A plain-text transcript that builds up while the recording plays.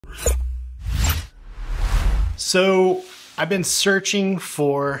So I've been searching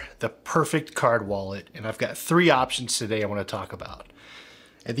for the perfect card wallet, and I've got 3 options today I want to talk about.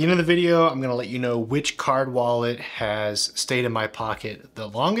 At the end of the video, I'm going to let you know which card wallet has stayed in my pocket the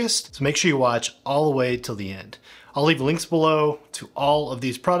longest, so make sure you watch all the way till the end. I'll leave links below to all of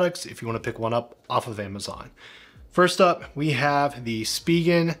these products if you want to pick one up off of Amazon. First up, we have the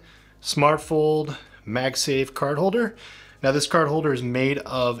Spigen SmartFold MagSafe card holder. Now this card holder is made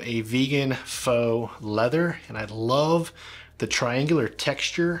of a vegan faux leather, and I love the triangular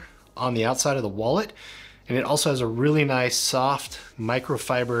texture on the outside of the wallet. And it also has a really nice soft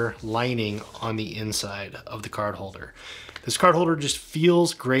microfiber lining on the inside of the card holder. This card holder just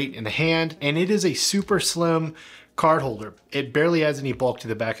feels great in the hand, and it is a super slim card holder. It barely adds any bulk to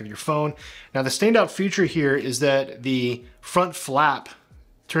the back of your phone. Now the standout feature here is that the front flap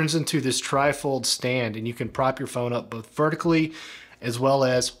turns into this tri-fold stand, and you can prop your phone up both vertically as well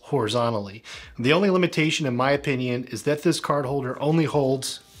as horizontally. The only limitation, in my opinion, is that this card holder only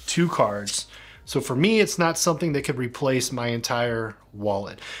holds 2 cards. So for me, it's not something that could replace my entire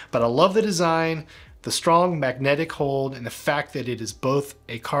wallet. But I love the design, the strong magnetic hold, and the fact that it is both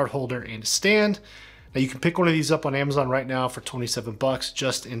a card holder and a stand. Now you can pick one of these up on Amazon right now for 27 bucks,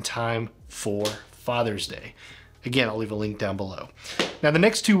 just in time for Father's Day. Again, I'll leave a link down below. Now the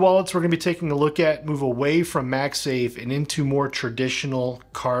next 2 wallets we're going to be taking a look at move away from MagSafe and into more traditional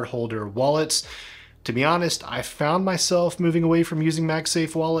card holder wallets. To be honest, I found myself moving away from using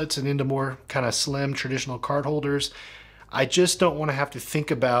MagSafe wallets and into more kind of slim traditional card holders. I just don't want to have to think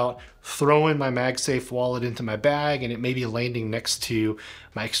about throwing my MagSafe wallet into my bag and it maybe landing next to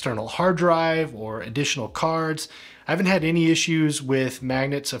my external hard drive or additional cards. I haven't had any issues with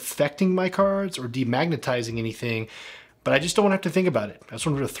magnets affecting my cards or demagnetizing anything, but I just don't want to have to think about it. I just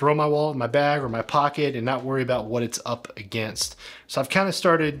wanted to throw my wallet in my bag or my pocket and not worry about what it's up against. So I've kind of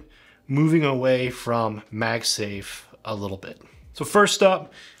started moving away from MagSafe a little bit. So first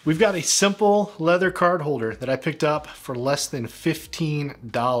up, we've got a simple leather card holder that I picked up for less than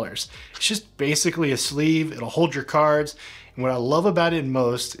 $15. It's just basically a sleeve. It'll hold your cards. And what I love about it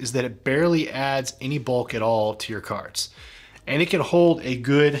most is that it barely adds any bulk at all to your cards. And it can hold a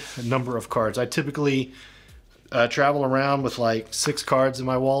good number of cards. I typically travel around with like 6 cards in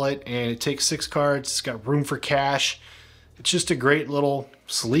my wallet, and it takes 6 cards. It's got room for cash. It's just a great little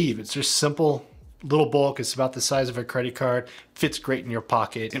sleeve. It's just simple, little bulk. It's about the size of a credit card. Fits great in your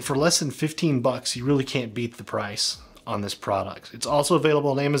pocket. And for less than 15 bucks, you really can't beat the price on this product. It's also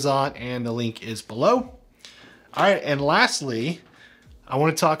available on Amazon, and the link is below. All right, and lastly, I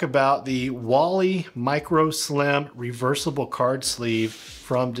want to talk about the Wally Micro Slim reversible card sleeve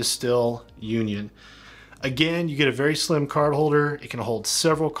from Distil Union. Again, you get a very slim card holder. It can hold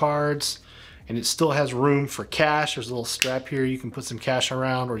several cards, and it still has room for cash. There's a little strap here. You can put some cash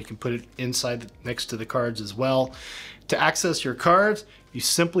around, or you can put it inside next to the cards as well. To access your cards, you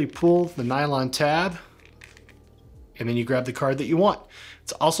simply pull the nylon tab, and then you grab the card that you want.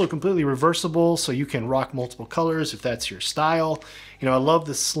 It's also completely reversible, so you can rock multiple colors if that's your style. You know, I love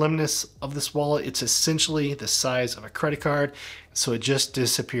the slimness of this wallet. It's essentially the size of a credit card, so it just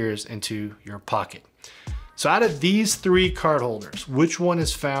disappears into your pocket. So out of these 3 card holders, which one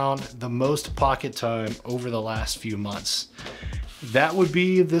has found the most pocket time over the last few months? That would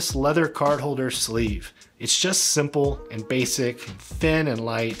be this leather card holder sleeve. It's just simple and basic, and thin and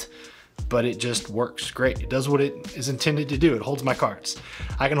light, but it just works great. It does what it is intended to do. It holds my cards.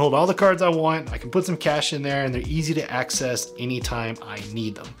 I can hold all the cards I want. I can put some cash in there, and they're easy to access anytime I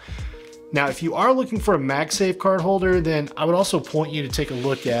need them. Now, if you are looking for a MagSafe card holder, then I would also point you to take a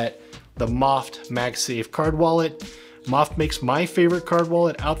look at the Moft MagSafe card wallet. Moft makes my favorite card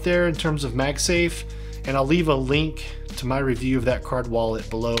wallet out there in terms of MagSafe, and I'll leave a link to my review of that card wallet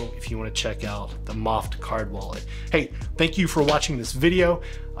below if you want to check out the Moft card wallet. Hey, thank you for watching this video.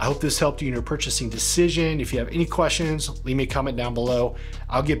 I hope this helped you in your purchasing decision. If you have any questions, leave me a comment down below.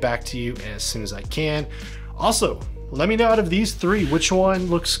 I'll get back to you as soon as I can. Also, let me know out of these 3, which one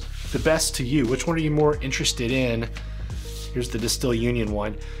looks the best to you? Which one are you more interested in? Here's the Distil Union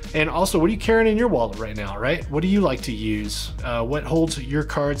one. And also, what are you carrying in your wallet right now, right? What do you like to use? What holds your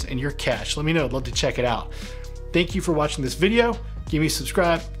cards and your cash? Let me know, I'd love to check it out. Thank you for watching this video. Give me a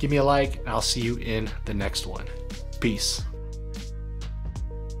subscribe, give me a like, and I'll see you in the next one. Peace.